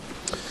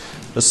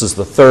This is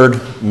the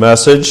third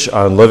message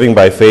on living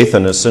by faith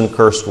in a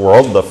sin-cursed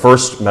world. The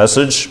first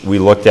message we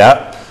looked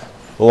at,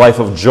 the life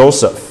of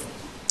Joseph.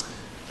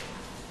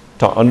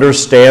 To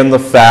understand the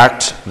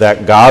fact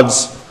that God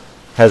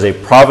has a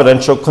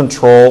providential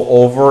control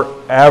over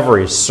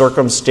every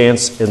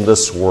circumstance in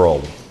this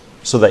world,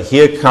 so that he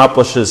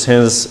accomplishes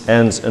his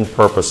ends and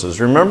purposes.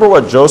 Remember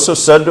what Joseph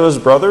said to his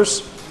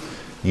brothers?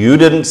 You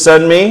didn't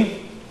send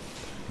me,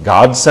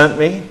 God sent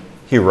me.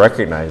 He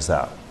recognized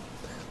that.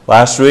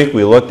 Last week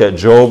we looked at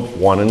Job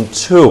 1 and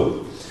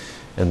 2.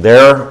 And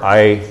there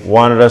I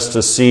wanted us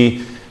to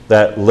see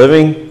that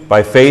living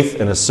by faith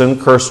in a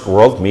sin-cursed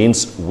world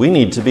means we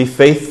need to be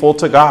faithful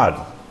to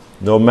God.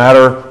 No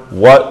matter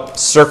what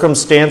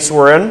circumstance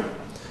we're in,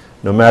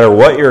 no matter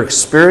what you're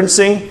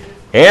experiencing,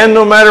 and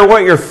no matter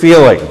what you're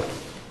feeling.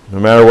 No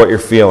matter what you're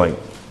feeling.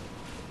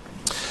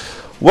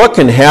 What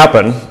can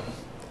happen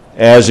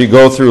as you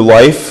go through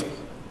life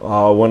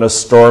when a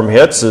storm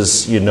hits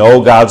is you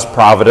know God's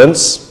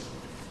providence.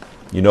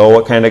 You know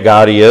what kind of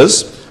God he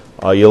is.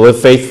 You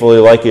live faithfully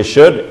like you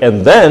should.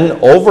 And then,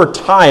 over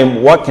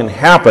time, what can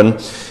happen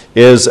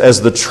is as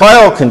the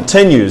trial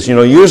continues,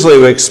 usually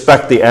we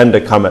expect the end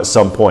to come at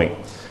some point.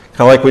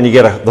 Kind of like when you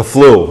get the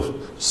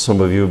flu.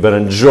 Some of you have been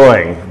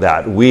enjoying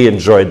that. We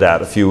enjoyed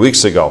that a few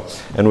weeks ago.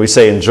 And we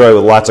say enjoy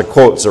with lots of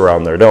quotes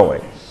around there, don't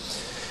we?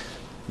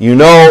 You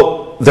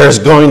know there's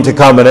going to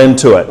come an end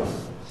to it.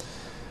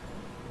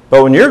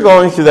 But when you're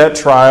going through that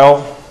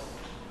trial,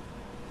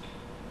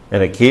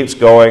 and it keeps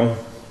going,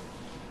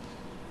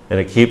 and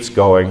it keeps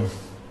going,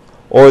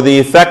 or the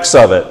effects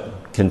of it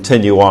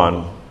continue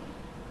on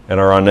and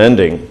are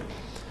unending,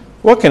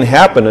 what can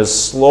happen is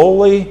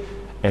slowly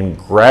and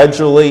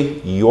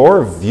gradually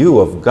your view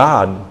of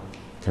God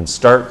can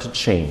start to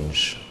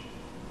change.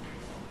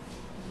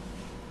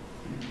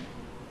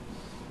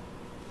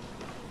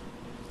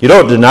 You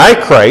don't deny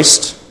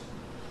Christ,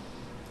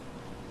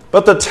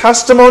 but the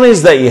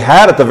testimonies that you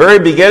had at the very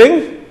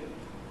beginning,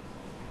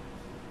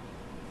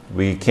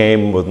 we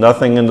came with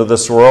nothing into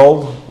this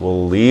world,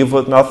 we'll leave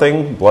with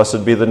nothing,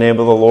 blessed be the name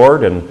of the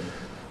Lord, and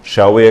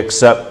shall we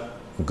accept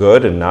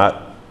good and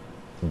not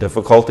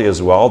difficulty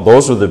as well?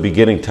 Those were the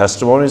beginning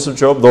testimonies of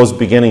Job. Those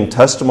beginning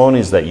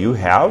testimonies that you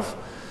have,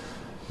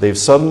 they've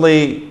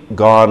suddenly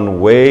gone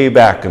way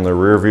back in the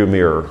rearview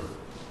mirror.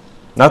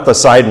 Not the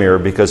side mirror,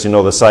 because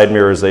the side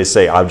mirrors, they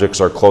say objects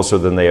are closer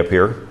than they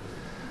appear.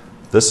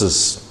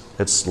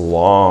 It's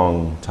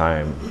long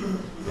time.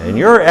 And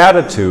your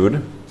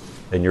attitude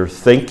and your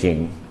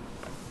thinking,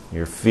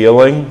 your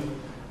feeling,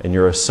 and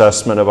your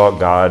assessment about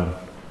God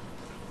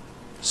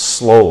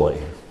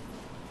slowly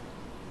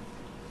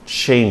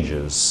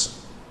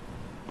changes,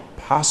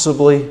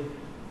 possibly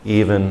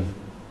even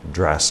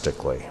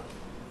drastically.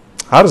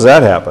 How does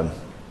that happen?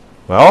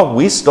 Well,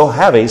 we still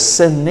have a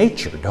sin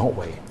nature, don't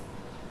we?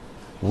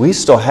 We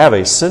still have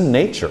a sin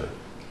nature.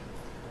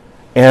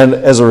 And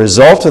as a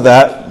result of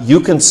that, you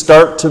can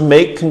start to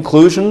make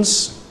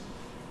conclusions,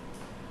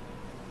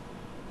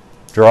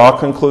 draw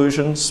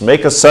conclusions,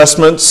 make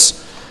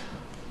assessments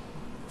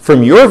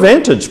from your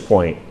vantage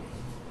point,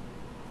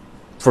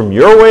 from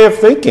your way of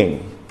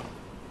thinking,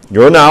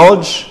 your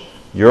knowledge,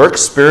 your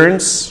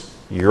experience,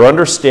 your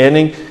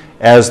understanding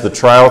as the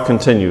trial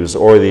continues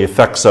or the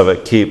effects of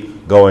it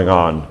keep going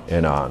on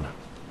and on.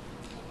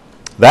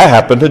 That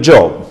happened to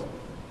Job.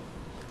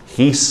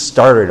 He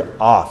started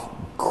off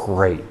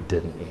great,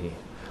 didn't he?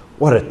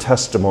 What a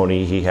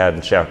testimony he had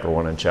in chapter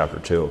 1 and chapter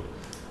 2.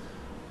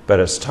 But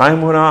as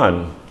time went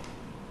on,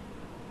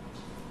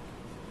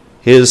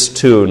 his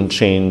tune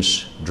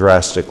changed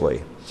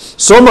drastically.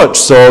 So much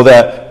so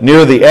that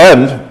near the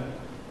end,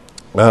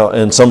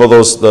 in some of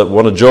those,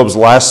 one of Job's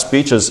last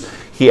speeches,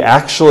 he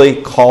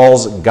actually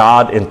calls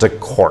God into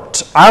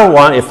court.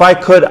 If I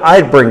could,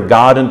 I'd bring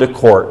God into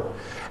court,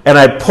 and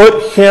I'd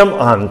put him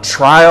on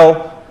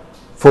trial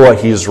for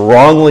what he's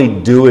wrongly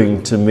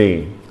doing to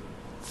me.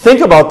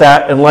 Think about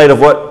that in light of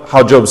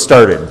how Job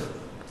started.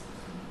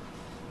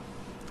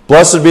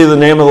 Blessed be the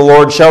name of the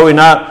Lord. Shall we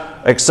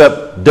not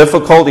accept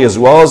difficulty as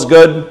well as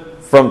good?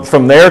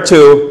 From there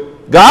to,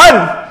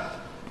 God,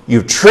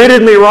 you've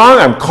treated me wrong.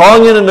 I'm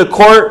calling you into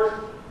court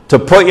to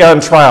put you on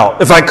trial.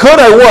 If I could,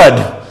 I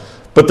would.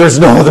 But there's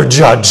no other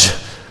judge.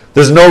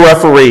 There's no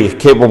referee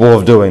capable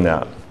of doing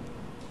that.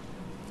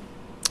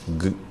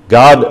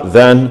 God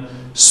then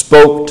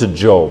spoke to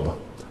Job,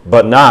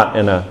 but not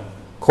in a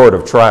court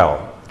of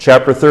trial.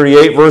 Chapter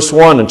 38, verse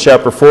 1, and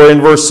chapter 40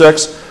 and verse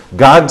 6,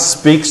 God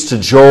speaks to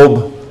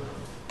Job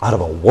out of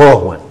a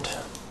whirlwind.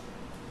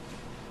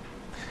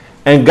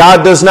 And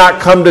God does not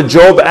come to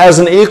Job as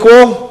an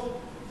equal.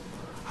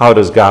 How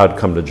does God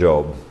come to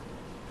Job?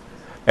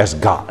 As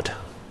God.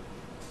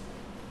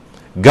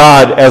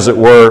 God, as it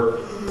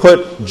were,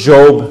 put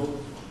Job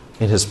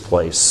in his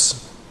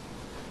place.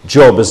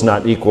 Job is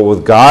not equal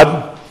with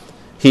God.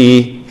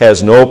 He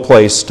has no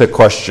place to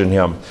question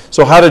him.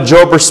 So how did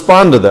Job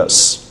respond to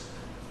this?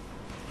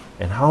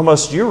 And how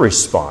must you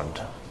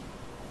respond?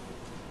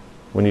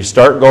 When you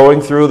start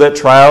going through that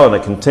trial and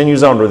it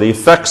continues on, or the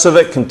effects of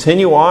it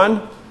continue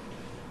on,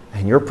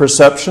 and your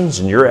perceptions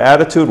and your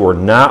attitude were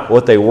not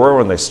what they were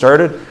when they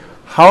started,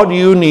 how do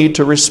you need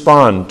to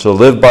respond to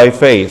live by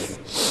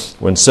faith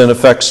when sin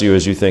affects you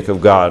as you think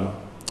of God?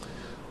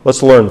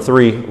 Let's learn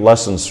 3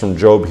 lessons from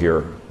Job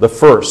here. The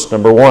first,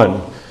 number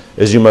 1,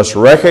 is you must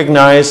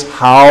recognize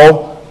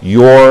how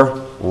you're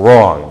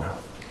wrong.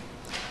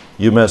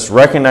 You must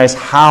recognize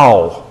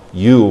how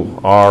you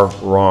are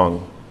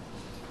wrong.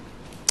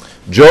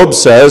 Job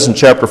says in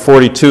chapter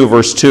 42,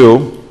 verse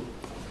 2,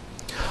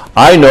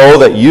 I know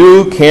that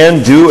you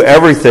can do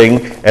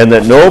everything, and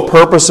that no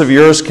purpose of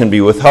yours can be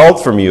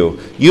withheld from you.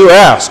 You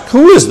ask,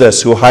 who is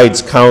this who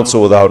hides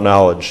counsel without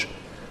knowledge?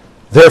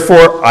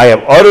 Therefore, I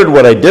have uttered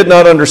what I did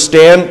not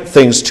understand,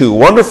 things too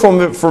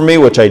wonderful for me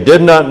which I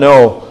did not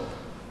know.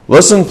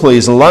 Listen,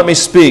 please, and let me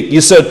speak.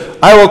 You said,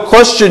 I will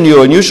question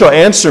you, and you shall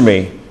answer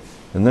me.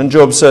 And then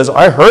Job says,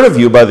 I heard of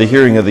you by the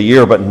hearing of the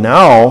ear, but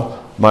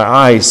now my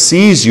eye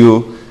sees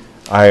you.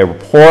 I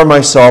abhor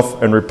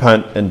myself and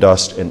repent in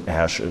dust and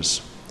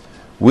ashes.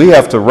 We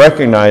have to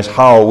recognize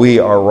how we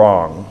are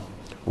wrong.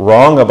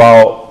 Wrong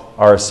about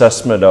our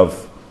assessment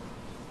of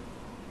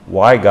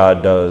why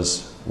God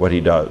does what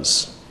he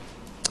does.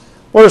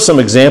 What are some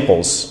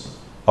examples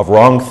of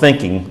wrong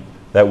thinking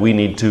that we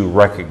need to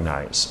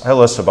recognize? I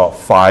list about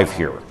 5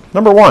 here.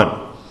 Number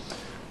 1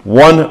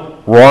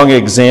 wrong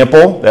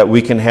example that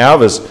we can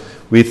have is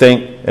we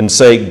think and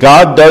say,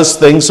 God does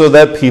things so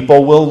that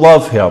people will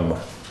love him.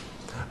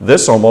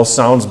 This almost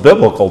sounds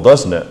biblical,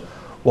 doesn't it?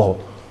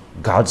 Well,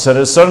 God sent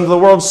his son into the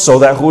world so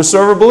that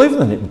whosoever believes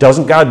in him.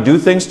 Doesn't God do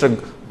things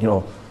to,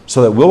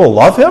 so that we will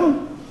love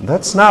him?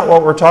 That's not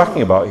what we're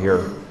talking about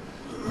here.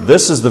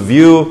 This is the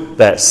view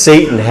that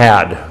Satan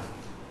had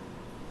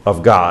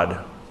of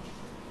God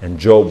in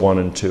Job 1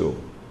 and 2.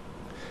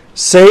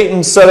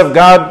 Satan said of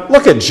God,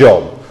 look at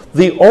Job.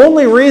 The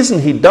only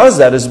reason he does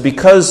that is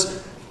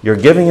because you're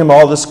giving him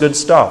all this good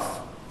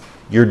stuff.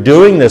 You're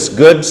doing this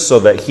good so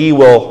that he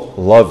will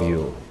love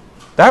you.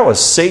 That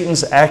was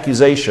Satan's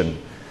accusation.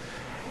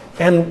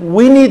 And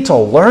we need to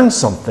learn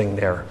something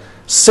there.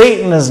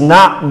 Satan is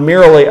not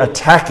merely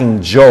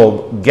attacking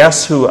Job.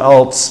 Guess who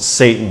else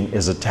Satan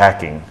is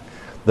attacking?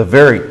 The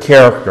very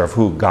character of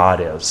who God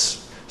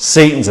is.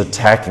 Satan's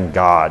attacking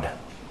God.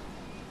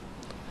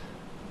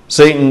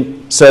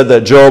 Satan said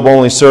that Job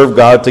only served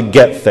God to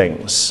get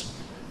things.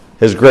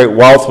 His great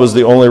wealth was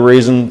the only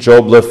reason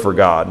Job lived for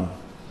God.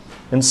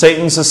 In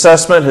Satan's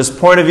assessment, his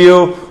point of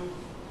view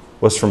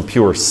was from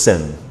pure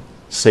sin.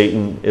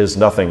 Satan is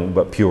nothing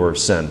but pure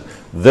sin.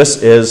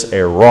 This is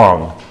a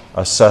wrong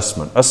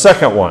assessment. A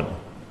second one.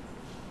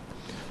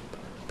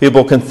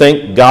 People can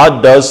think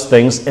God does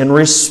things in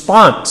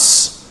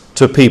response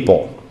to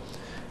people.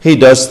 He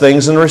does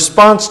things in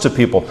response to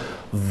people.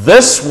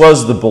 This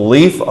was the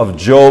belief of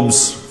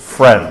Job's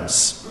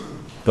friends,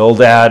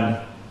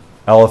 Bildad,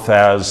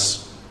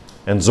 Eliphaz,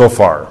 and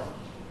Zophar.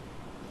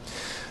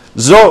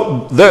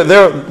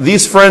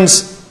 These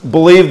friends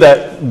believed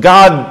that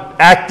God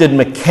acted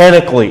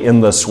mechanically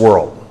in this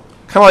world.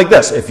 Kind of like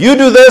this. If you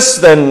do this,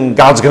 then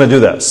God's going to do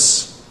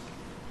this.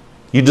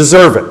 You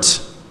deserve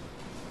it.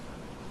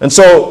 And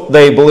so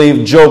they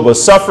believed Job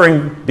was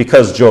suffering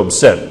because Job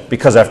sinned.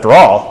 Because after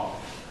all,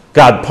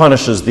 God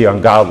punishes the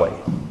ungodly.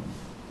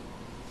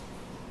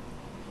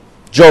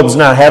 Job's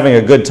not having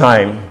a good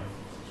time.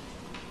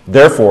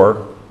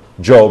 Therefore,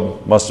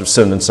 Job must have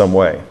sinned in some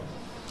way.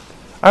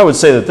 I would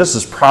say that this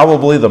is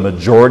probably the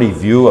majority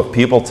view of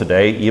people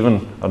today,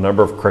 even a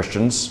number of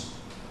Christians.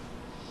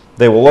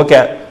 They will look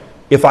at,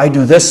 if I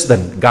do this,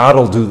 then God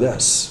will do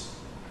this.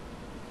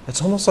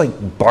 It's almost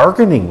like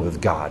bargaining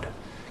with God.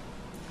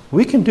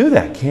 We can do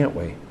that, can't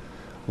we?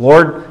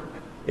 Lord,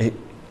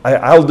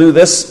 I'll do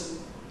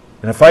this,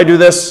 and if I do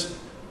this,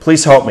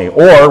 please help me.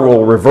 Or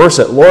we'll reverse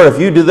it. Lord, if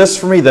you do this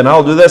for me, then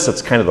I'll do this.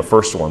 It's kind of the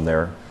first one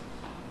there.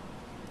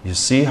 You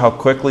see how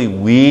quickly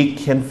we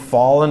can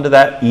fall into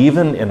that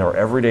even in our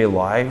everyday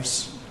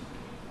lives?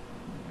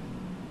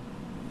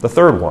 The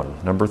third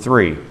one, number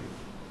 3.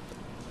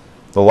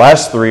 The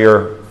last 3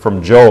 are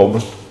from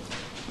Job.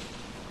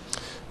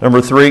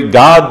 Number 3,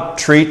 God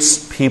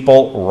treats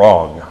people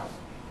wrong.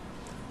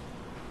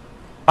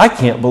 I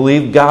can't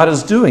believe God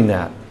is doing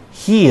that.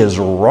 He is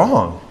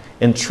wrong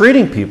in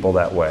treating people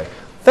that way.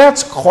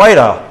 That's quite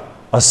a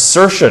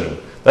assertion.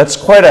 That's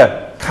quite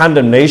a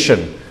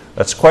condemnation.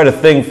 That's quite a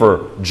thing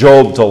for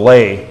Job to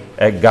lay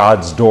at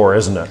God's door,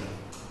 isn't it?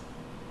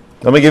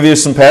 Let me give you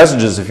some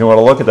passages if you want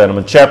to look at them.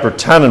 In chapter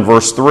 10 and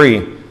verse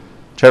 3,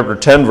 chapter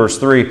 10, verse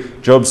 3,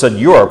 Job said,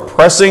 you are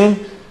oppressing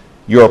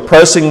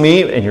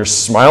me, and you're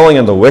smiling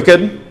on the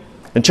wicked.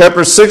 In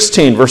chapter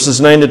 16,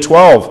 verses 9 to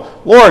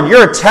 12, Lord,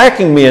 you're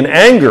attacking me in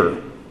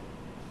anger.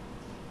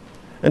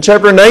 In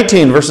chapter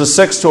 19, verses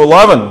 6 to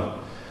 11,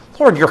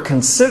 Lord, you're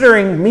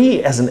considering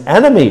me as an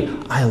enemy.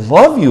 I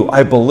love you.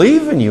 I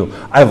believe in you.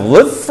 I've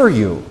lived for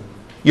you.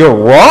 You're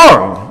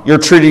wrong. You're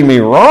treating me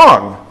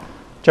wrong.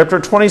 Chapter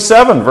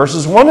 27,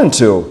 verses 1 and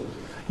 2.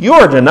 You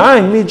are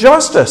denying me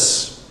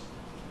justice.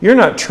 You're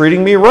not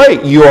treating me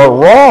right. You are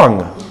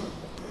wrong.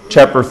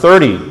 Chapter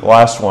 30,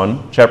 last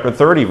one. Chapter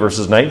 30,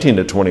 verses 19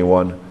 to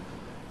 21.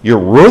 You're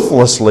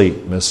ruthlessly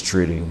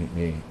mistreating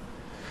me.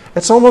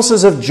 It's almost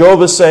as if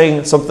Job is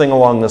saying something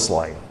along this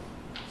line.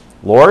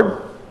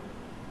 Lord,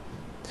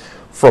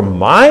 from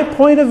my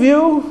point of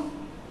view,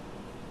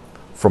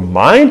 from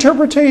my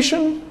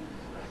interpretation,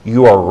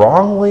 you are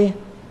wrongly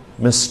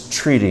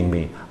mistreating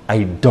me.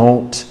 I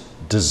don't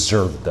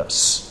deserve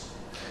this.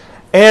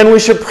 And we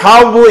should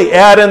probably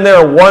add in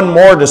there one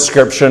more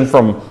description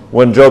from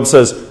when Job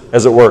says,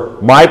 as it were,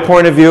 my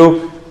point of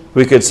view.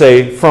 We could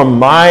say, from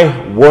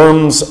my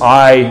worm's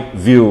eye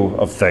view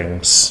of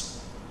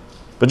things.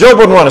 But Job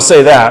wouldn't want to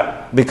say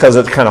that because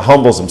it kind of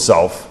humbles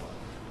himself.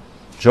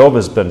 Job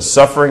has been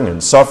suffering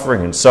and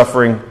suffering and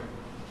suffering.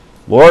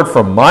 Lord,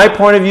 from my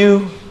point of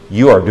view,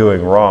 you are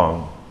doing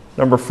wrong.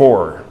 Number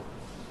 4,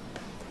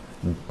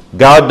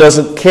 God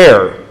doesn't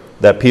care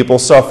that people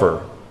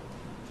suffer.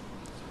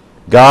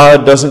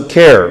 God doesn't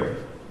care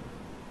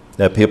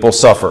that people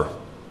suffer.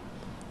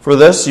 For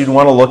this, you'd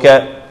want to look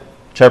at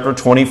chapter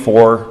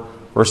 24,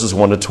 verses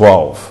 1 to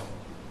 12.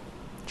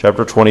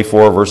 Chapter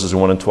 24, verses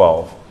 1 and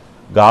 12.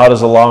 God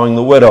is allowing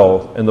the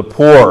widow and the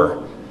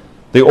poor,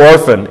 the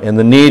orphan and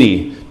the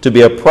needy to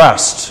be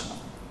oppressed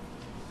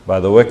by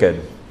the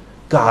wicked.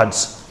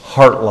 God's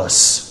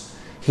heartless.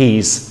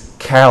 He's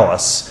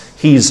callous.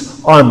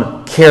 He's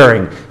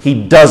uncaring.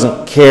 He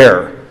doesn't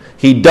care.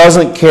 He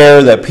doesn't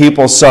care that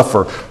people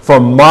suffer.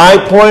 From my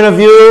point of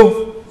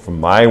view, from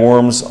my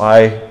worm's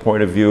eye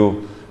point of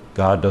view,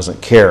 God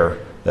doesn't care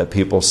that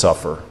people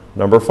suffer.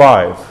 Number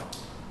 5,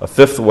 a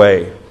 5th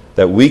way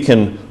that we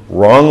can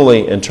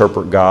wrongly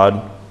interpret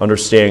God,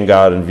 understand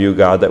God, and view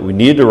God, that we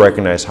need to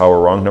recognize how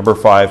we're wrong. Number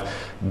 5,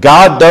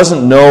 God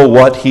doesn't know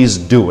what he's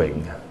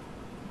doing.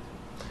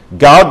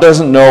 God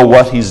doesn't know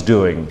what he's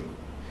doing.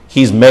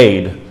 He's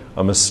made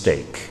a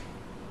mistake.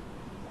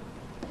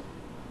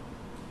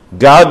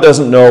 God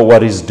doesn't know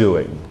what he's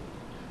doing.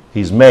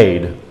 He's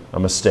made a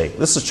mistake.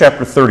 This is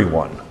chapter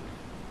 31.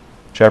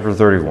 Chapter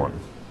 31.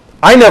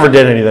 I never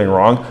did anything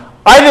wrong.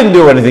 I didn't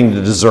do anything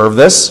to deserve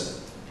this.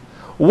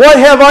 What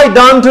have I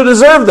done to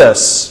deserve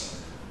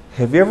this?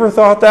 Have you ever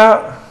thought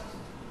that?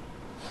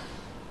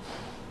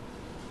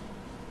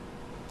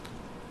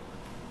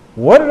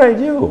 What did I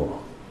do?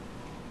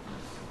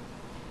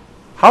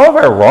 How have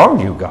I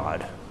wronged you,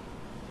 God?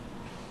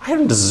 I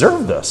didn't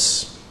deserve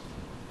this.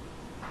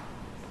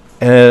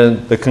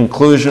 And the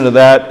conclusion of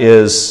that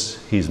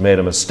is he's made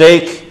a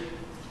mistake.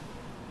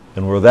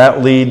 And where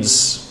that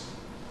leads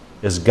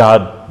is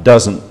God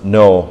doesn't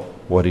know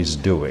what he's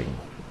doing.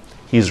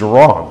 He's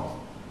wrong.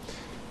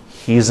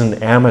 He's an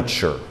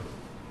amateur.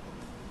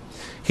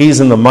 He's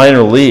in the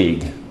minor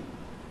league.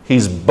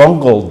 He's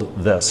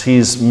bungled this.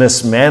 He's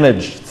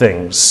mismanaged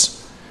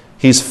things.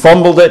 He's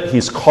fumbled it.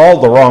 He's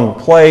called the wrong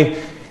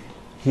play.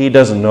 He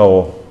doesn't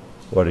know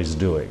what he's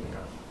doing.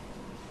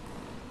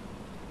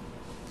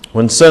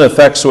 When sin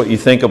affects what you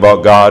think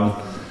about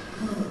God,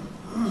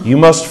 you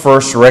must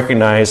first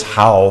recognize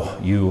how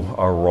you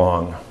are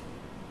wrong.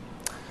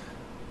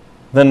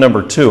 Then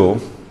number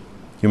 2,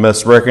 you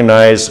must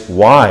recognize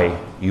why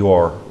you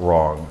are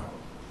wrong.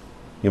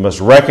 You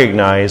must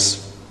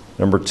recognize,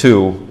 number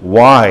 2,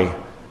 why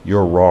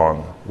you're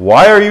wrong.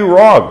 Why are you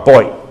wrong?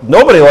 Boy,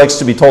 nobody likes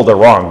to be told they're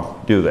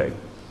wrong, do they?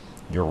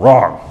 You're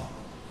wrong.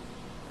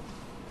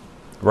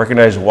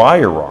 Recognize why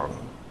you're wrong.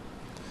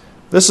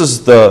 This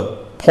is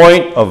the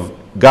point of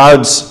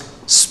God's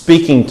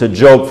speaking to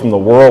Job from the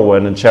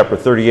whirlwind in chapter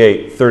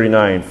 38,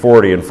 39,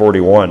 40, and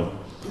 41.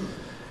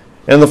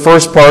 In the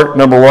first part,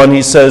 number 1,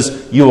 he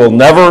says, you will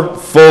never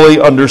fully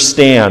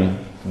understand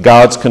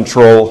God's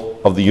control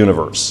of the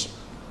universe.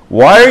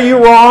 Why are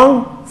you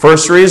wrong?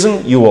 First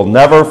reason, you will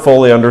never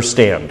fully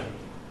understand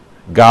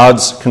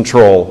God's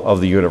control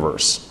of the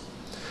universe.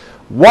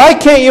 Why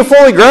can't you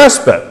fully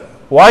grasp it?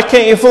 Why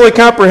can't you fully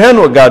comprehend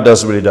what God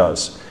does what he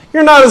does?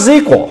 You're not his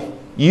equal.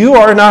 You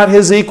are not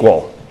his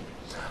equal.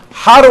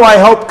 How do I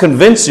help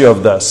convince you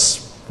of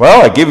this?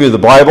 Well, I give you the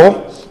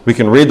Bible. We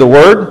can read the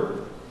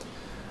Word.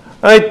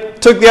 I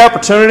took the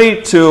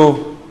opportunity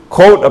to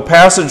quote a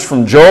passage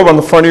from Job on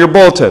the front of your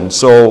bulletin.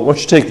 So why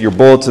don't you take your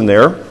bulletin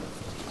there.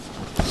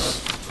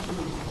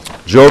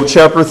 Job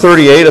chapter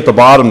 38 at the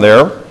bottom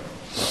there.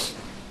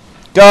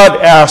 God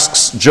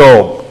asks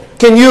Job,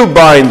 can you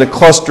bind the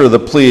cluster of the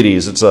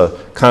Pleiades? It's a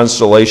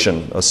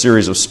constellation, a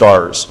series of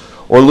stars.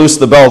 Or loose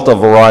the belt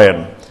of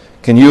Orion.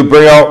 Can you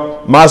bring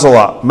out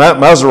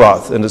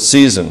Mazzaroth in its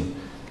season?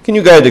 Can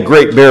you guide the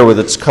great bear with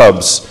its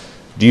cubs?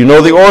 Do you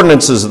know the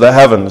ordinances of the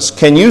heavens?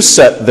 Can you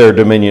set their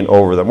dominion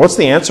over them? What's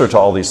the answer to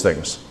all these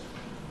things?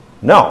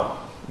 No,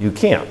 you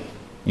can't.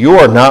 You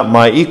are not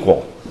my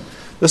equal.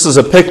 This is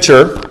a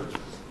picture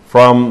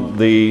from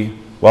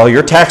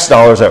your tax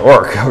dollars at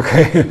work,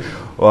 okay?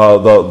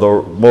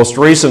 The most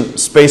recent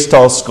space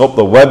telescope,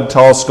 the Webb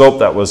telescope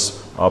that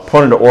was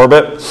put into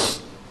orbit.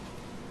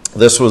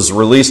 This was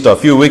released a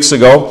few weeks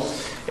ago.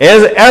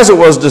 And as it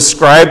was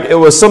described, it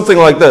was something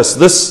like this.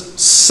 This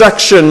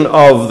section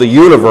of the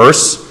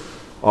universe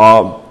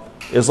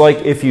is like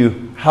if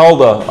you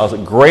held a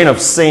grain of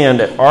sand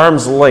at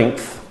arm's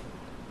length.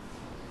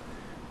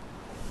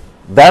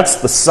 That's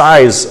the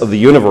size of the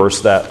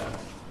universe that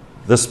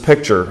this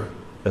picture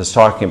is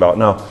talking about.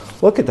 Now,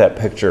 look at that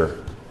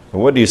picture.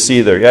 And what do you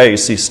see there? Yeah, you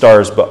see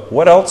stars, but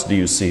what else do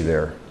you see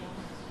there?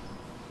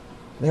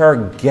 There are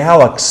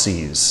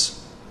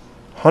galaxies.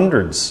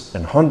 Hundreds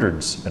and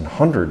hundreds and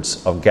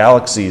hundreds of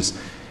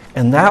galaxies.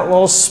 And that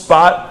little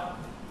spot,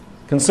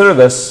 consider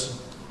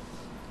this,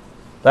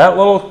 that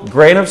little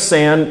grain of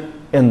sand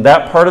in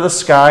that part of the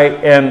sky,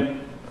 and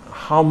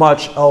how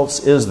much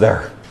else is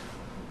there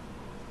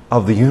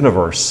of the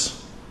universe?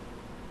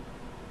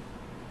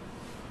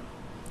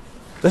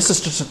 This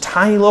is just a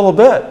tiny little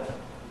bit.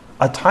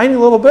 A tiny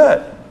little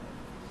bit.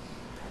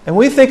 And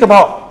we think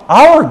about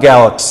our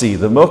galaxy,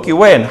 the Milky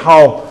Way, and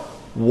how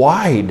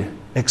wide,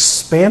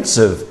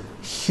 expansive,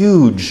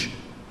 huge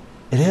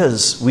it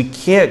is. We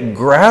can't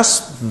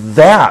grasp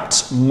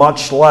that,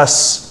 much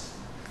less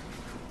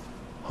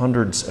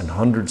hundreds and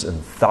hundreds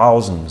and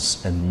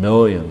thousands and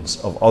millions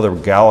of other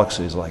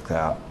galaxies like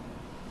that.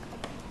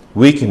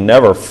 We can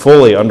never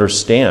fully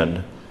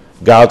understand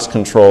God's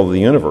control of the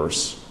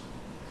universe.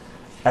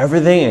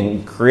 Everything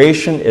in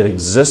creation, it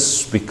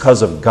exists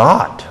because of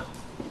God.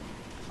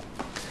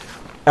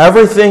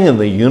 Everything in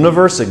the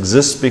universe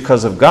exists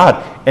because of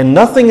God. And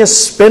nothing is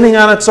spinning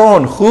on its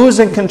own. Who's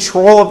in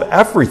control of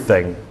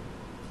everything?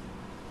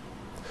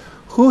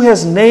 Who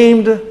has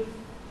named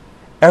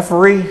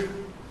every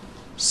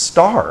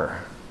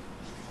star?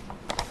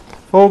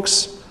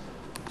 Folks,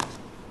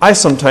 I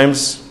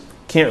sometimes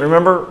can't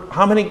remember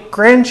how many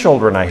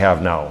grandchildren I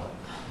have now.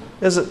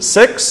 Is it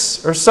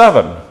 6 or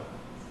 7?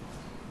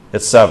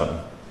 It's 7.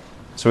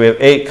 So we have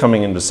 8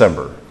 coming in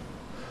December.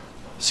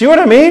 See what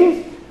I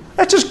mean?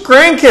 That's just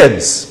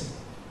grandkids.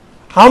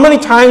 How many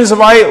times have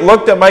I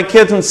looked at my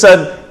kids and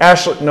said,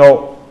 Ashley,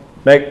 no,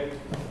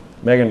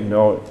 Megan,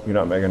 no, you're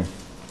not Megan.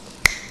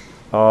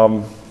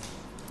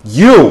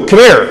 You, come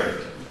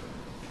here.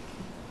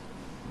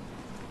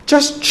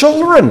 Just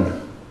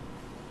children.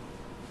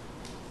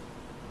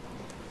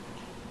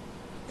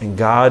 And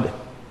God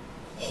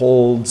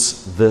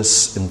holds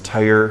this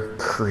entire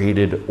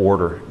created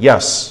order.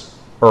 Yes,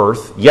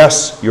 earth.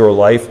 Yes, your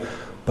life.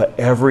 But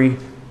every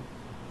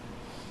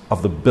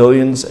of the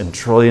billions and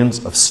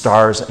trillions of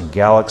stars and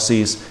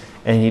galaxies,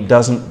 and He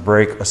doesn't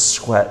break a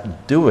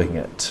sweat doing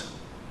it.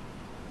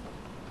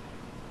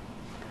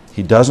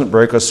 He doesn't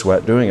break a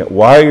sweat doing it.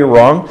 Why are you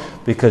wrong?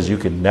 Because you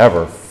can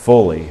never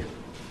fully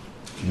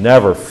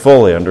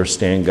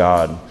understand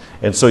God.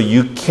 And so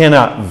you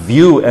cannot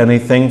view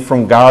anything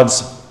from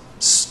God's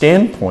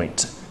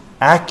standpoint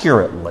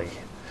accurately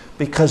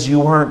because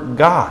you aren't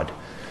God.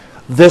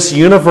 This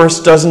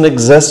universe doesn't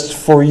exist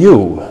for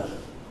you.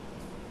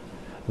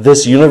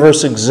 This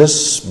universe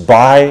exists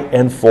by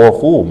and for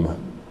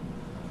whom?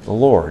 The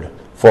Lord.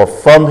 For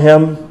from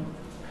Him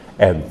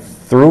and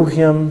through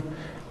Him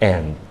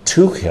and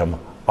to Him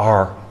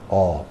are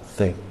all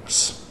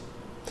things.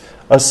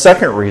 A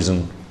second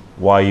reason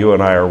why you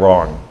and I are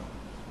wrong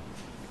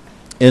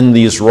in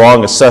these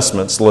wrong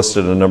assessments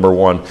listed in number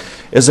 1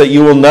 is that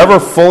you will never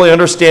fully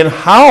understand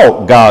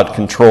how God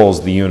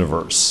controls the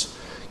universe.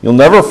 You'll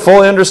never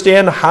fully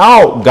understand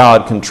how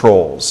God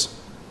controls.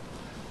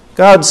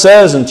 God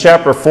says in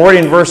chapter 40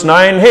 and verse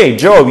 9, hey,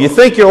 Job, you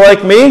think you're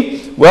like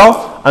me?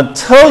 Well,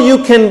 until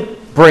you can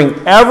bring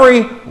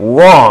every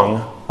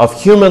wrong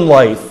of human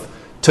life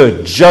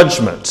to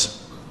judgment,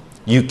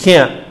 you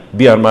can't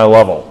be on my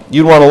level.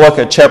 You'd want to look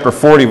at chapter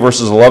 40,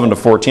 verses 11 to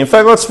 14. In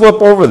fact, let's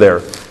flip over there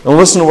and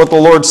listen to what the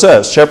Lord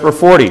says. Chapter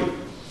 40,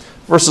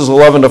 verses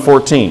 11 to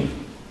 14.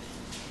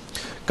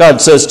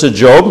 God says to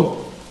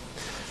Job,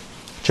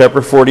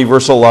 chapter 40,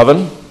 verse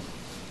 11,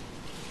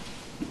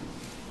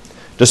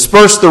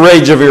 disperse the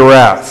rage of your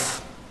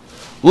wrath.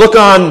 Look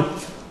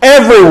on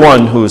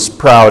everyone who is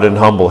proud and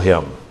humble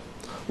him.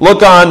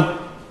 Look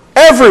on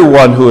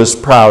everyone who is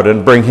proud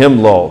and bring him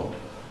low.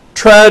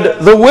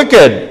 Tread the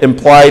wicked,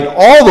 implied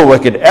all the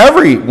wicked,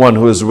 everyone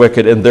who is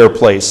wicked in their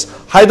place.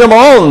 Hide them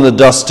all in the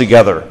dust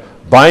together.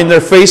 Bind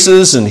their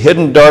faces in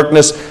hidden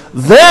darkness.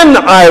 Then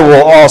I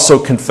will also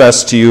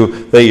confess to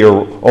you that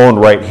your own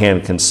right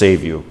hand can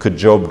save you. Could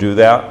Job do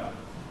that?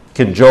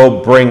 Can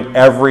Job bring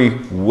every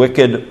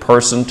wicked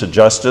person to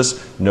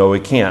justice? No, he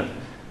can't.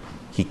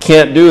 He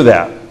can't do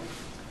that.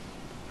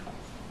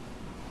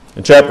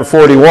 In chapter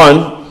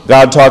 41,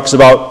 God talks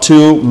about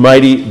 2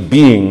 mighty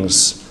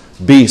beings,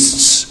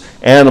 beasts,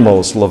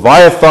 animals,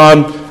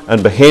 Leviathan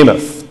and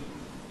Behemoth.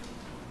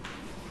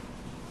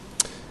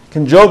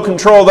 Can Job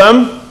control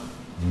them?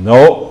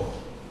 No.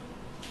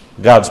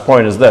 God's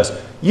point is this.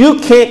 You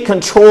can't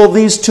control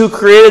these 2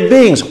 created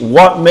beings.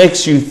 What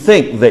makes you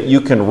think that you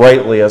can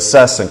rightly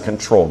assess and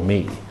control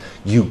me?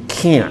 You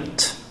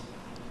can't.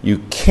 You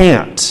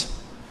can't.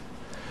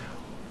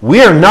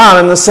 We are not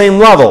on the same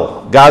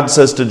level. God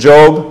says to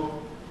Job,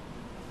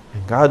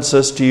 and God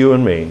says to you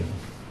and me,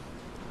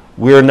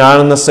 we are not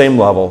on the same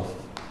level.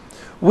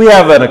 We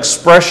have an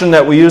expression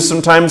that we use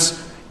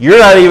sometimes, you're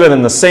not even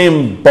in the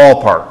same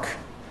ballpark.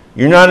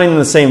 You're not in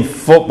the same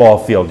football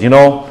field. You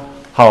know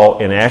how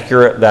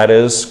inaccurate that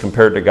is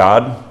compared to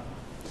God?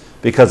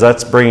 Because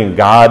that's bringing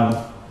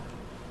God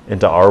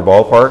into our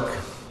ballpark.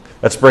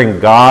 That's bringing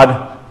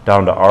God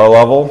down to our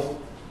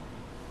level.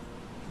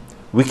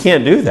 We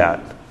can't do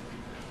that.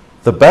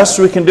 The best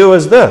we can do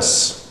is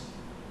this.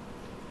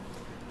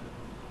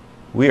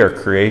 We are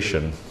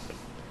creation,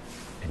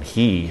 and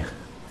He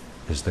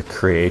is the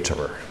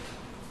Creator.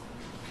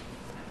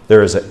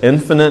 There is an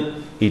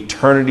infinite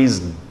eternity's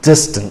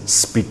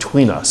distance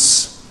between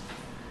us.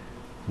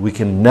 We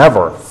can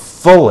never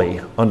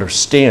fully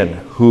understand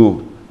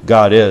who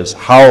God is,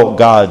 how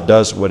God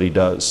does what He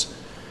does.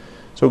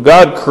 So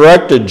God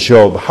corrected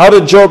Job. How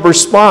did Job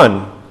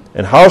respond?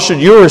 And how should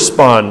you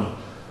respond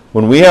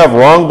when we have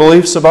wrong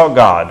beliefs about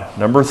God?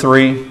 Number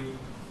 3,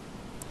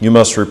 you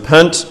must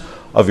repent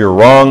of your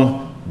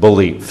wrong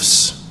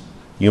beliefs.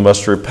 You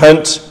must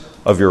repent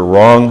of your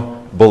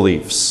wrong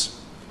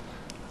beliefs.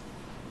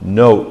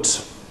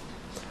 Note,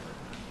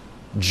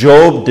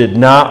 Job did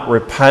not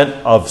repent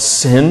of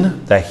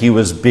sin that he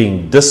was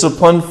being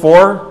disciplined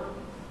for.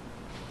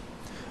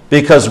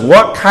 Because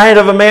what kind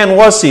of a man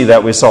was he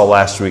that we saw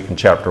last week in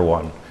chapter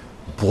 1?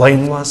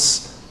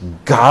 Blameless,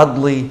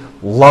 godly,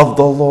 loved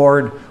the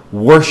Lord,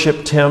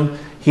 worshipped Him.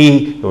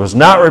 He was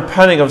not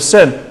repenting of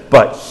sin,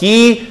 but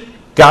he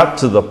got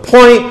to the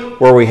point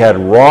where he had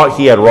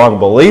wrong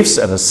beliefs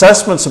and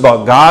assessments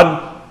about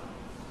God.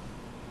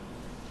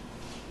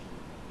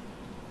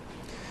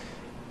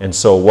 And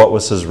so what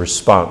was his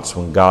response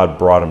when God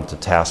brought him to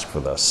task for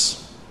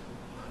this?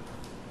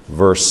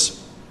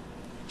 Verse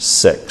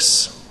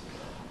 6.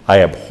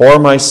 I abhor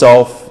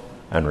myself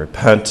and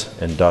repent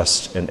in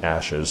dust and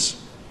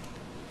ashes.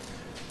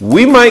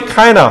 We might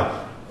kind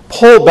of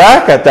pull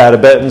back at that a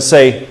bit and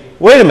say,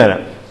 wait a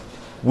minute,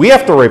 we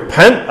have to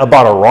repent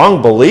about a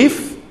wrong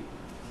belief?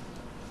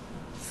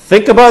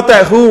 Think about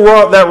that, who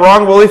that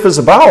wrong belief is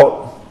about.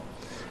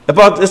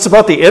 It's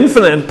about the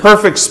infinite and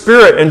perfect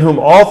Spirit in whom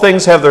all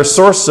things have their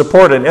source,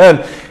 support, and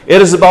end.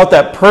 It is about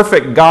that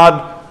perfect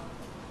God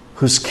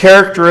whose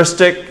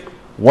characteristic,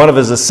 one of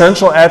His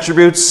essential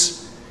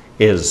attributes,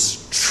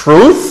 is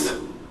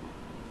truth.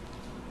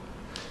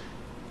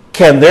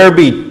 Can there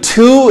be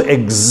two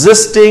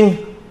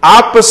existing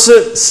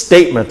opposite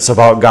statements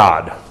about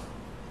God?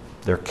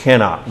 There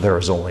cannot. There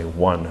is only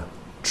one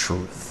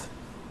truth.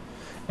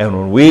 And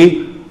when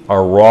we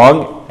are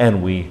wrong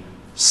and we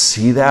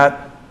see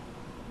that,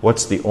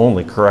 what's the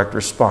only correct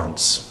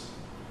response?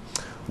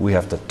 We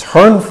have to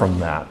turn from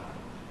that.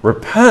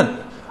 Repent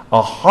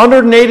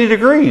 180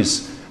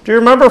 degrees. Do you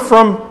remember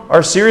from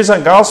our series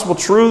on gospel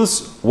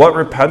truths what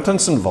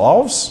repentance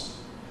involves?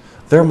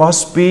 There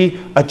must be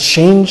a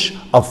change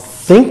of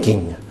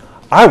thinking.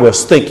 I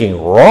was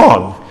thinking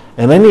wrong,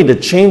 and I need to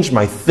change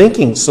my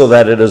thinking so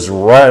that it is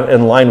right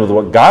in line with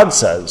what God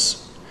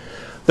says.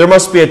 There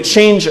must be a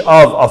change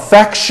of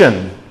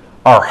affection,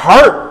 our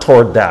heart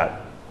toward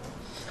that.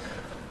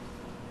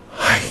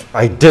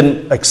 I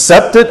didn't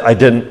accept it. I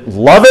didn't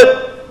love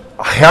it.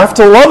 I have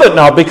to love it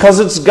now because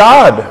it's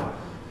God.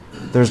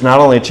 There's not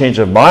only a change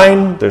of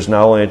mind, there's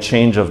not only a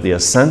change of the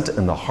assent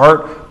in the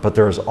heart, but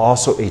there is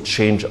also a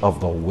change of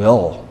the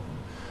will.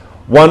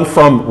 One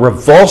from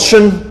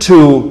revulsion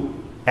to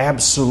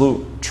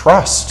absolute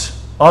trust,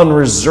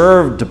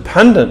 unreserved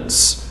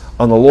dependence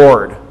on the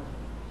Lord.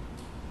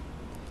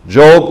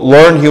 Job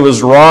learned he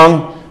was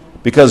wrong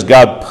because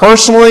God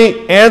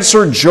personally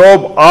answered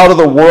Job out of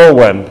the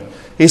whirlwind.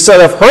 He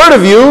said, I've heard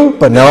of you,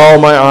 but now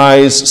my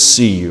eyes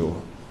see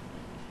you.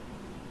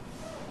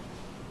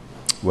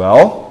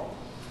 Well,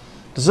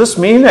 does this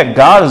mean that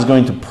God is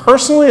going to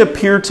personally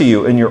appear to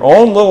you in His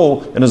own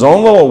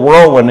little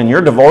whirlwind in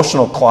your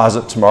devotional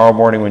closet tomorrow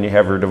morning when you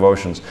have your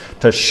devotions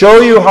to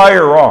show you how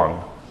you're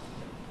wrong?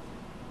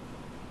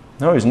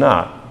 No, He's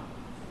not.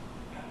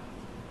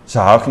 So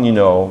how can you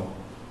know?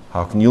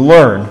 How can you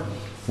learn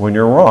when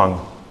you're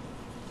wrong?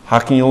 How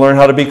can you learn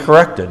how to be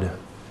corrected?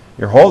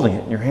 You're holding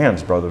it in your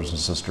hands, brothers and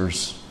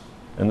sisters,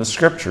 in the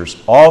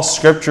Scriptures. All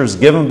Scripture is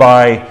given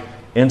by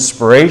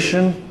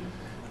inspiration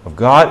of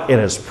God. It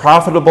is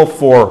profitable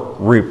for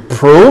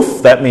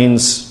reproof. That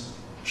means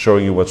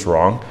showing you what's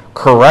wrong.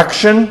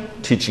 Correction,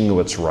 teaching you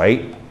what's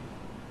right.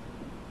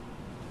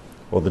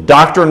 Well, the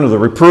doctrine of the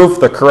reproof,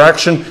 the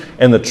correction,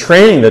 and the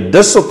training, the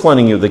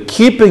disciplining you, the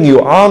keeping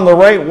you on the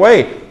right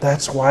way.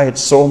 That's why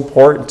it's so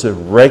important to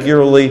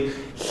regularly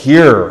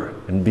hear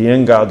and be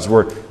in God's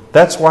Word.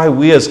 That's why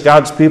we as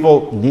God's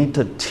people need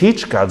to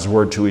teach God's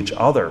Word to each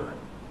other.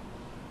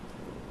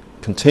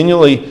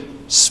 Continually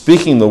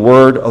speaking the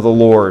Word of the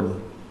Lord.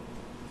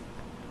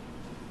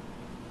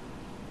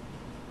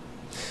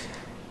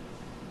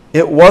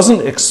 It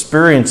wasn't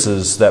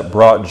experiences that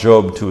brought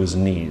Job to his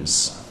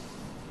knees.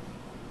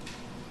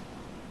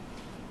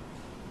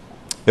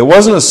 It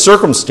wasn't his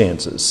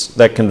circumstances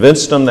that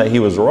convinced him that he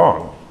was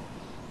wrong.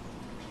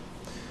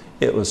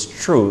 It was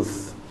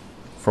truth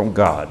from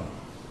God.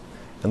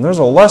 And there's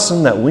a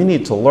lesson that we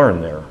need to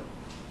learn there.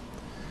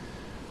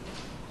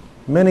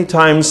 Many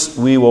times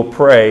we will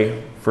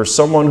pray for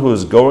someone who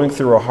is going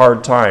through a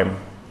hard time.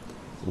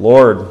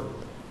 Lord,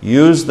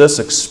 use this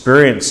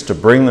experience to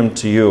bring them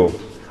to you.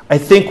 I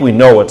think we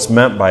know what's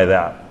meant by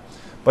that.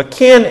 But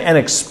can an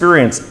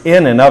experience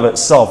in and of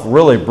itself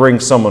really bring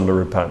someone to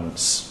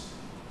repentance?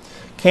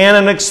 can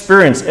an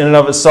experience in and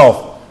of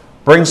itself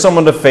bring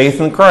someone to faith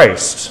in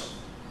Christ?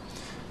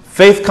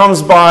 Faith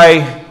comes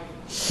by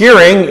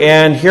hearing,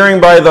 and hearing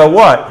by the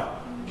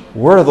what?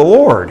 Word of the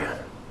Lord.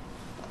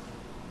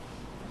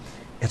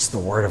 It's the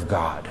Word of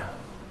God.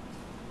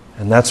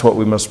 And that's what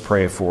we must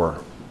pray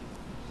for.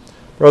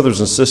 Brothers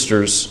and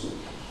sisters,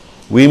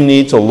 we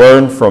need to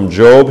learn from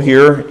Job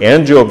here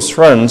and Job's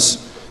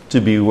friends to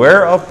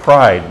beware of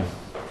pride.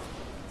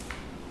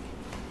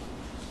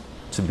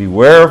 To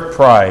beware of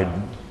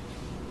pride.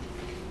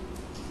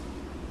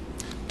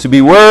 To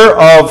beware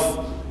of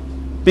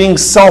being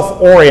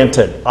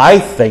self-oriented. I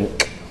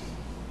think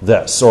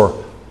this,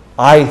 or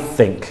I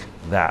think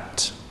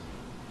that.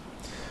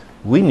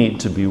 We need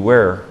to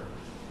beware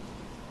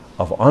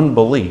of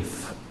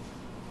unbelief.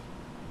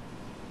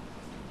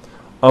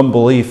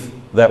 Unbelief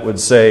that would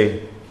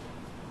say,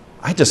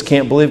 I just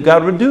can't believe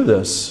God would do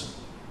this.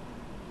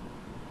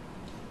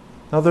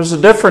 Now there's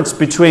a difference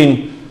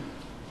between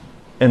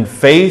in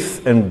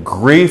faith and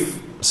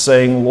grief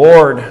saying,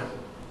 Lord,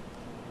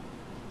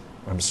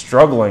 I'm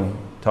struggling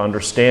to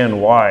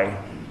understand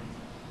why.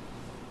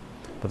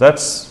 But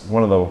that's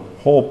one of the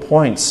whole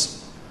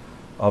points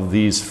of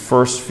these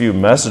first few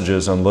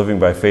messages on living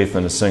by faith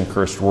in a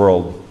sin-cursed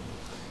world,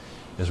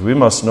 is we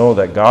must know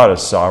that God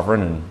is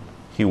sovereign and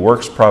He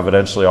works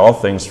providentially all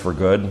things for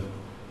good.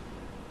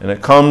 And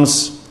it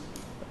comes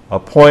a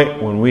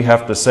point when we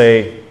have to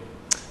say,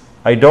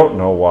 I don't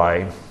know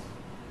why,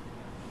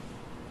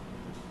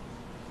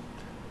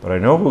 but I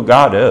know who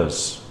God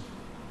is.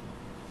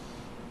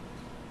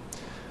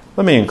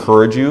 Let me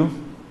encourage you,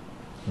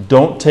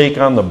 don't take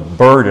on the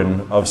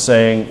burden of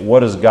saying,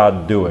 what is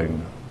God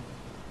doing?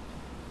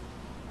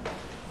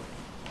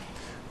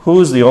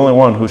 Who's the only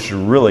one who should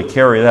really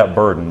carry that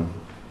burden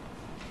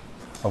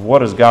of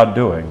what is God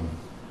doing?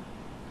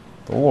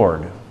 The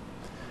Lord.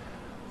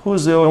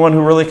 Who's the only one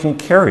who really can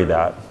carry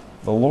that?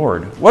 The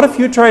Lord. What if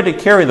you tried to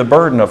carry the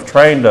burden of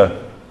trying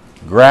to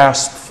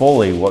grasp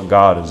fully what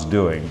God is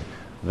doing?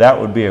 That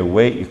would be a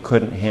weight you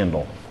couldn't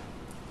handle.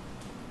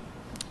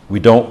 We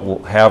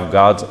don't have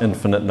God's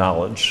infinite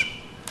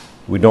knowledge.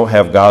 We don't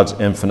have God's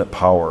infinite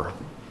power.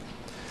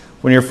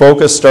 When your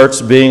focus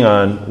starts being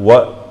on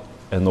what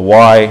and the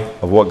why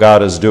of what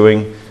God is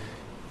doing,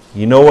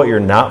 you know what you're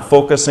not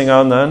focusing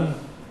on then?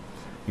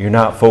 You're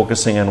not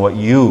focusing on what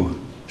you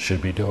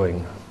should be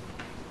doing.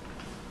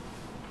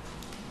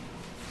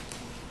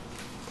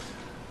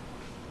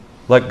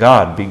 Let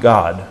God be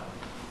God.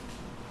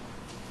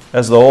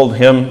 As the old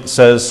hymn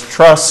says,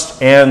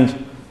 trust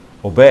and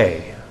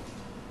obey.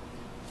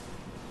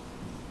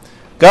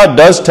 God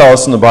does tell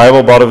us in the Bible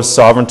about His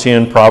sovereignty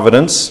and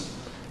providence.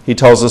 He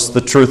tells us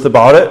the truth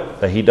about it,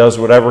 that He does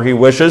whatever He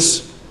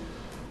wishes.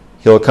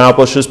 He'll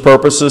accomplish His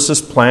purposes,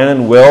 His plan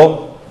and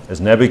will.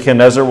 As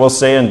Nebuchadnezzar will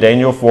say in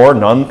Daniel 4,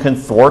 none can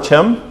thwart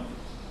Him.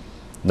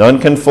 None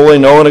can fully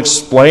know and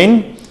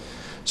explain.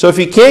 So if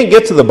you can't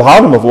get to the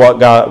bottom of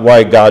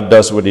why God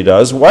does what He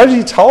does, why does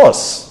He tell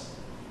us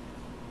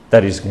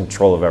that He's in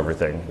control of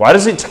everything? Why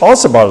does He tell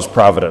us about His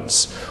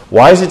providence?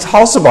 Why does He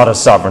tell us about His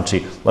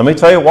sovereignty? Let me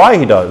tell you why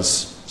He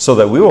does, so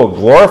that we will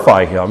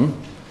glorify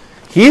Him.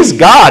 He's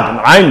God, and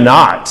I'm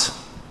not.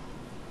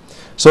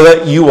 So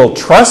that you will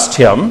trust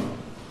Him,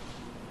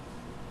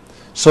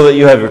 so that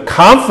you have your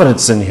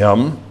confidence in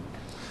Him,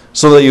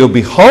 so that you'll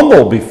be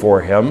humble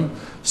before Him,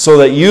 so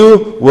that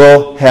you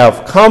will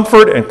have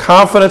comfort and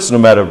confidence no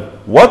matter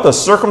what the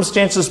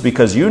circumstances,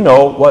 because you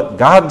know what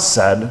God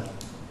said,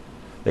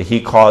 that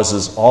He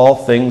causes all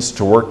things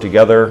to work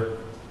together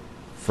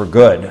for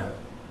good.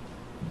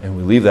 And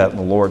we leave that in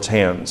the Lord's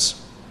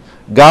hands.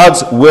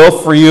 God's will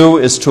for you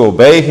is to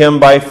obey Him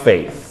by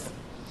faith.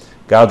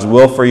 God's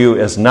will for you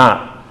is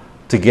not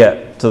to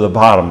get to the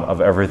bottom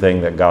of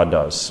everything that God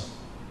does.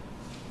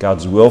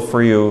 God's will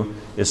for you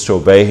is to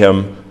obey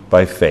Him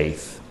by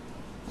faith,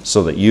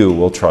 so that you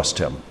will trust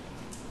Him.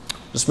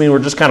 Does this mean we're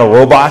just kind of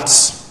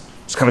robots?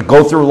 Just kind of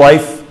go through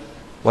life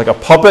like a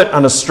puppet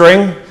on a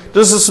string?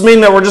 Does this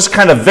mean that we're just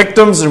kind of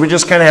victims and we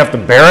just kind of have to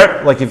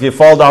bear it? Like if you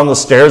fall down the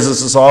stairs,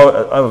 this is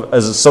all,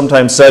 as it's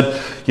sometimes said,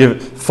 you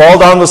fall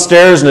down the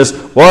stairs and it's,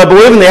 well, I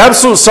believe in the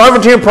absolute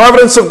sovereignty and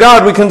providence of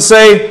God. We can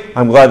say,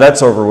 I'm glad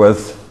that's over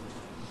with.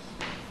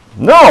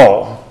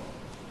 No.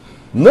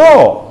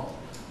 No.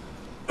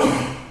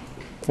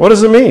 What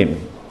does it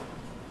mean?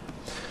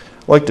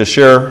 I'd like to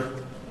share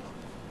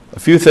a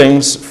few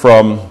things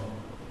from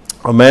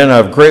a man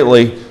I've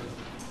greatly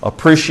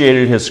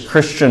appreciated his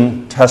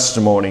Christian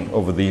testimony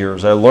over the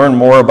years. I learned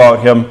more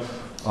about him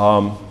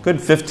good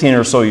 15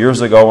 or so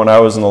years ago when I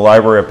was in the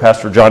library of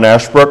Pastor John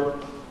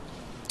Ashbrook.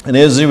 And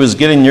as he was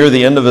getting near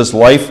the end of his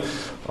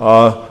life,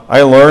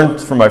 I learned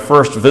from my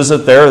first visit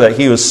there that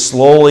he was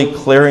slowly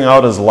clearing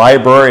out his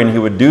library, and he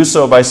would do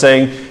so by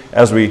saying,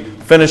 as we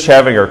finished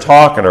having our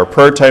talk and our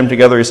prayer time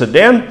together, he said,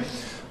 Dan,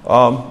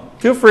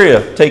 feel free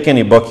to take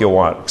any book you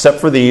want, except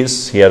for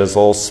these. He had his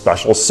little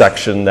special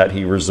section that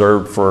he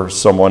reserved for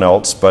someone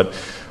else. But,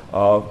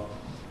 well,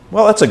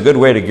 that's a good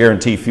way to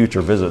guarantee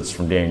future visits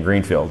from Dan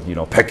Greenfield. You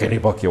know, pick any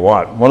book you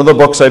want. One of the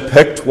books I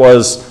picked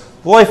was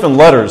The Life and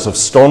Letters of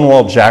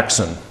Stonewall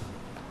Jackson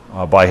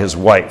by his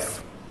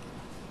wife.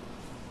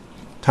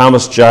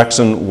 Thomas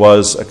Jackson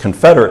was a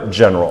Confederate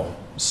general,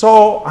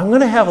 so I'm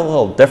going to have a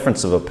little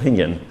difference of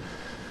opinion.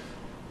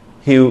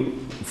 He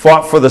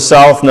fought for the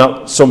South,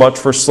 not so much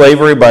for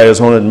slavery by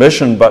his own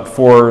admission, but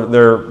for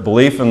their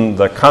belief in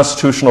the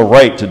constitutional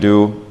right to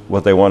do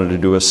what they wanted to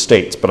do as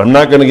states. But I'm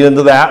not going to get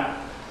into that.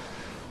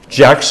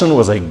 Jackson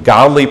was a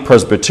godly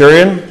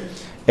Presbyterian,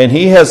 and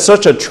he had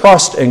such a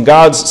trust in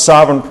God's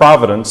sovereign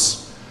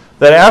providence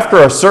that after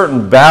a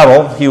certain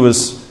battle, he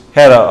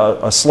had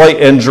a slight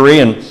injury,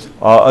 and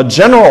a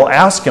general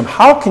asked him,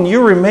 "How can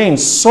you remain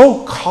so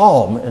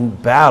calm in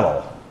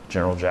battle,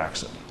 General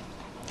Jackson?"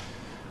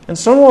 And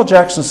Stonewall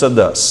Jackson said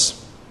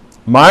this,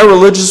 "My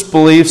religious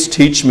beliefs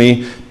teach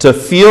me to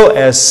feel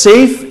as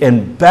safe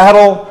in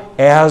battle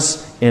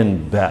as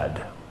in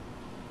bed.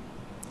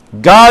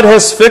 God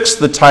has fixed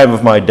the time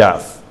of my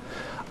death.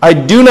 I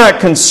do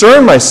not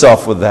concern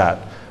myself with that,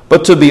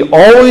 but to be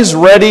always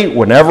ready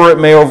whenever it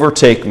may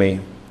overtake me.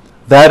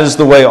 That is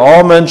the way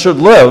all men should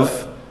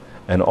live,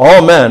 and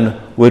all men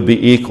would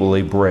be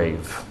equally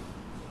brave."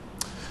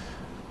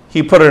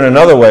 He put it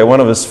another way. One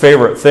of his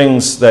favorite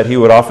things that he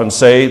would often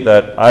say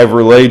that I've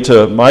relayed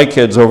to my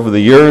kids over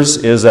the years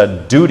is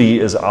that duty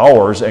is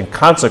ours and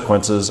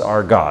consequences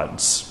are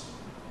God's.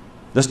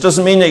 This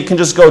doesn't mean that you can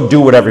just go do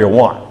whatever you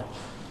want.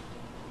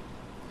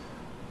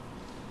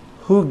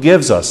 Who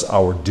gives us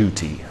our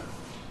duty?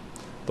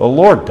 The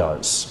Lord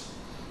does.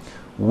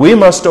 We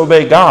must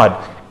obey God,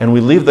 and we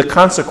leave the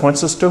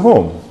consequences to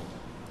whom?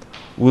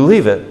 We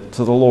leave it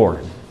to the Lord.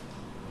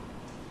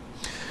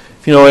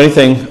 If you know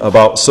anything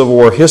about Civil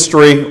War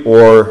history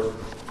or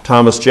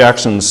Thomas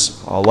Jackson's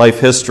life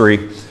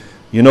history,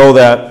 you know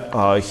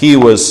that he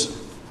was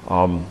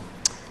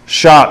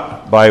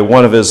shot by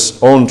one of his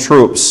own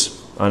troops,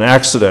 an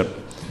accident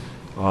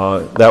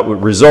that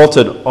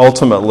resulted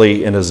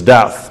ultimately in his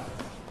death.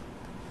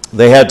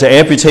 They had to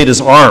amputate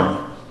his arm.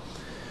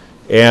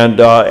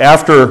 And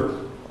after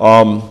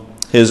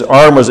his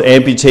arm was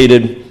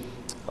amputated,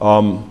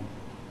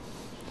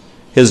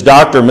 his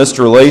doctor,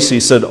 Mr. Lacey,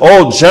 said,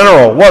 "Oh,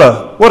 General,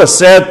 what a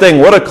sad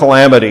thing, what a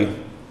calamity."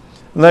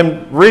 And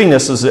I'm reading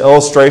this as an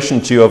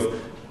illustration to you of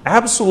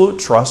absolute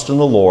trust in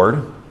the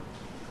Lord,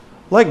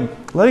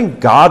 letting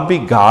God be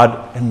God,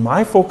 and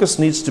my focus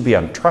needs to be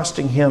on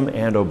trusting Him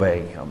and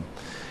obeying Him,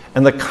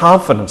 and the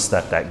confidence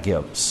that that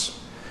gives.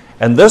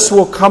 And this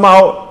will come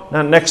out,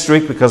 not next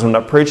week, because I'm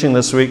not preaching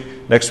this week,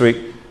 next week,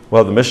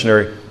 well, the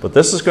missionary, but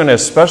this is going to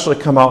especially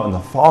come out in the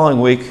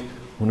following week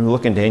when we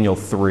look in Daniel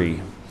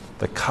 3.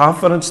 The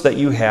confidence that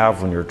you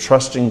have when you're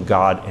trusting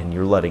God and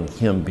you're letting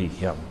Him be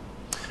Him.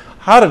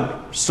 How did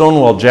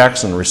Stonewall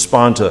Jackson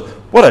respond to,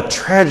 what a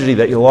tragedy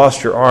that you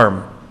lost your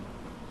arm?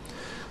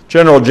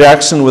 General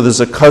Jackson, with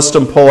his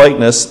accustomed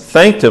politeness,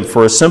 thanked him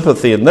for his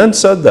sympathy and then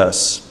said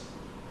this,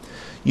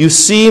 "You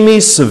see me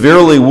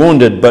severely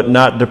wounded but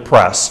not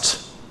depressed,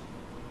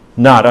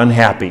 not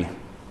unhappy.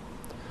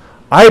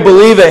 I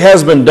believe it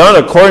has been done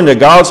according to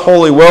God's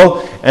holy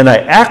will, and I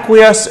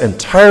acquiesce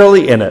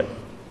entirely in it.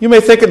 You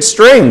may think it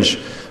strange,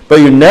 but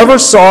you never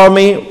saw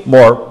me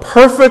more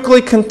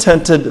perfectly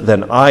contented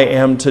than I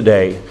am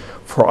today,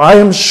 for I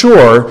am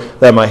sure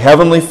that my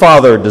Heavenly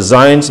Father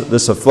designs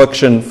this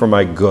affliction for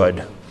my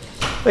good."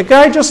 The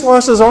guy just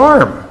lost his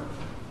arm.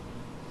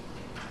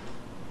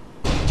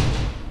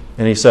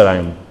 And he said, "I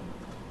am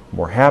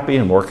more happy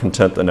and more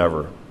content than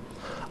ever.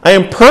 I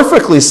am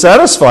perfectly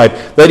satisfied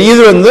that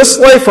either in this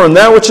life or in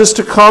that which is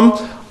to come,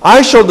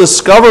 I shall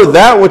discover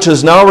that which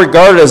is now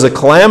regarded as a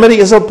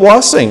calamity as a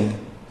blessing.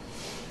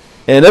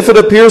 And if it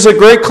appears a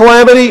great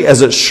calamity,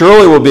 as it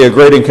surely will be a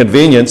great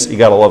inconvenience," you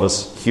got to love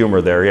his humor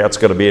there. Yeah, it's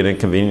going to be an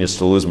inconvenience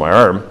to lose my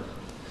arm.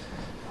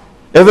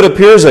 "If it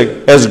appears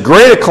as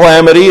great a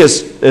calamity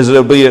as it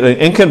will be an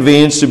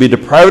inconvenience to be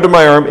deprived of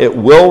my arm, it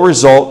will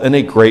result in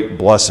a great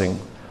blessing.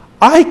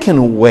 I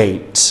can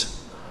wait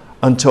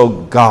until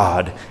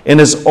God, in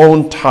His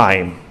own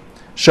time,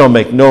 shall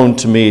make known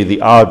to me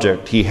the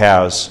object He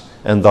has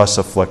in thus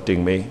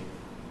afflicting me.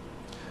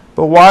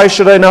 But why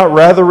should I not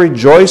rather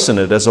rejoice in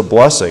it as a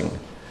blessing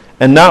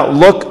and not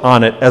look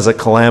on it as a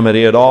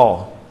calamity at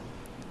all?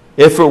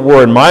 If it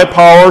were in my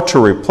power to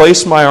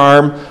replace my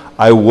arm,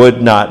 I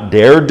would not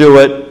dare do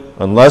it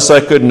unless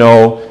I could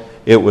know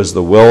it was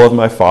the will of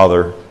my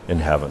Father in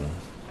heaven."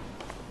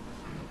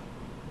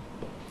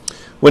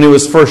 When he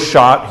was first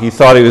shot, he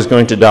thought he was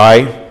going to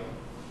die.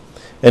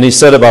 And he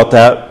said about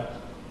that,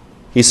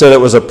 he said,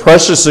 "It was a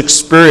precious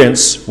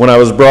experience when I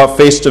was brought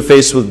face to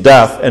face with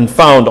death and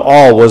found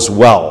all was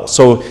well."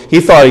 So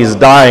he thought he's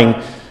dying,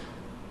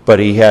 but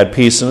he had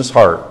peace in his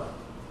heart.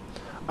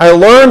 "I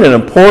learned an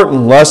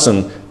important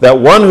lesson that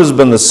one who's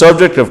been the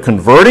subject of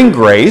converting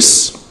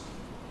grace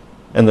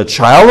and the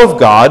child of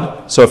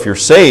God, so if you're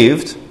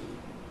saved,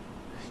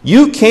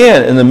 you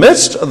can, in the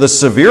midst of the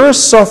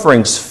severest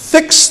sufferings,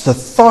 fix the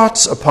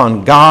thoughts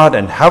upon God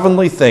and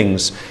heavenly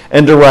things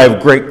and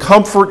derive great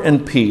comfort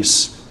and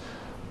peace.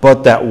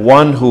 But that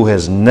one who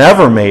has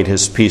never made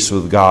his peace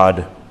with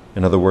God,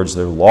 in other words,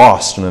 they're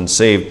lost and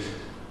unsaved,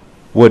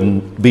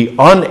 would be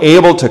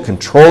unable to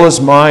control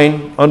his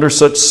mind under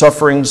such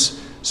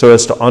sufferings so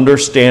as to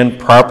understand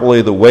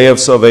properly the way of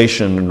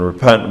salvation and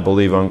repent and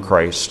believe on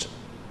Christ.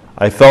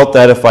 I felt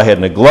that if I had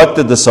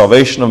neglected the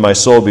salvation of my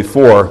soul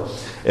before,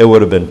 it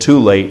would have been too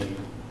late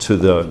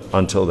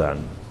until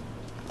then.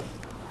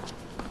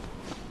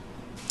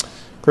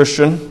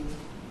 Christian,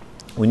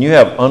 when you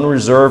have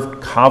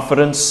unreserved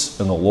confidence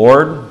in the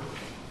Lord,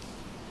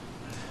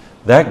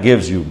 that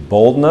gives you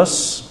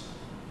boldness.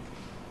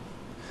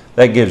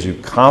 That gives you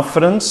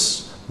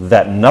confidence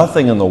that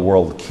nothing in the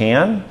world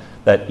can,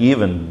 that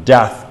even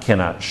death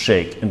cannot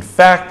shake. In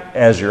fact,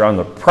 as you're on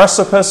the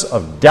precipice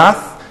of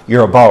death,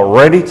 you're about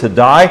ready to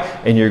die,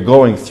 and you're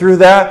going through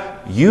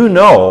that, you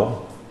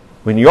know,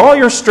 when all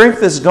your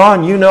strength is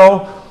gone, you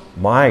know,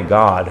 my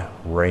God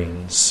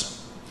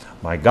reigns.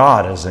 My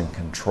God is in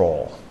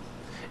control.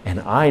 And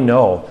I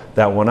know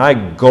that when I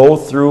go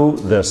through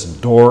this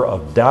door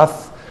of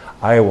death,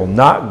 I will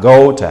not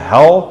go to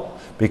hell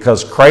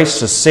because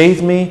Christ has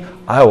saved me.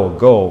 I will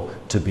go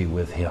to be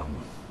with him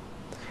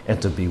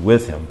and to be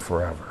with him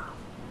forever.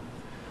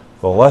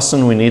 The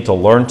lesson we need to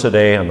learn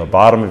today on the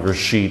bottom of your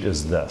sheet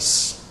is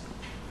this.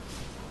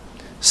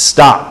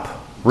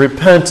 Stop.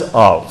 Repent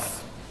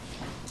of.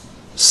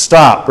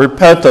 Stop.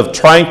 Repent of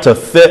trying to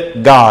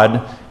fit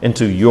God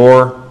into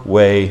your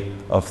way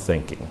of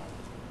thinking.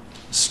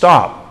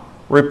 Stop.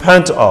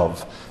 Repent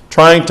of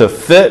trying to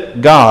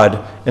fit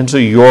God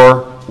into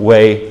your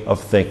way of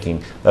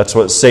thinking. That's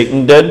what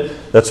Satan did.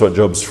 That's what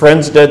Job's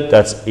friends did.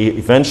 That's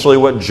eventually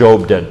what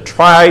Job did.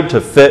 Tried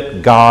to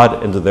fit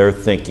God into their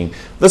thinking.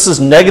 This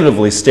is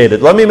negatively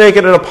stated. Let me make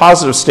it in a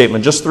positive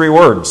statement. Just 3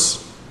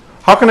 words.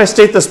 How can I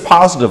state this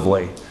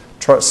positively?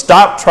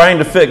 Stop trying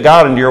to fit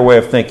God into your way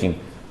of thinking.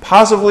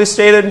 Positively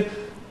stated,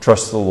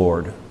 trust the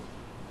Lord.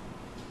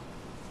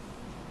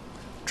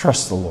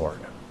 Trust the Lord.